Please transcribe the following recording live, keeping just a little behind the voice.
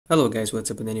Hello guys, what's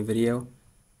up in any video?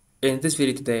 In this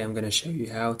video today I'm going to show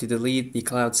you how to delete the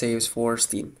cloud saves for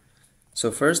Steam. So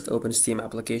first open Steam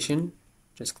application,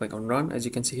 just click on run as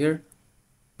you can see here,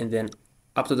 and then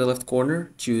up to the left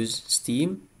corner choose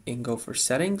Steam and go for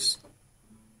settings,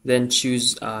 then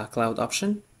choose cloud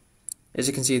option. As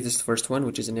you can see, this is the first one,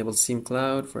 which is enable Steam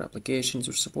Cloud for applications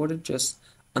or supported. Just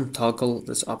untoggle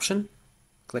this option,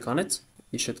 click on it.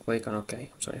 You should click on OK.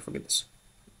 I'm sorry, I forget this.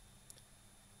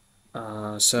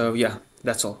 So yeah,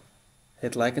 that's all.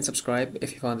 Hit like and subscribe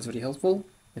if you found this video helpful,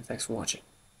 and thanks for watching.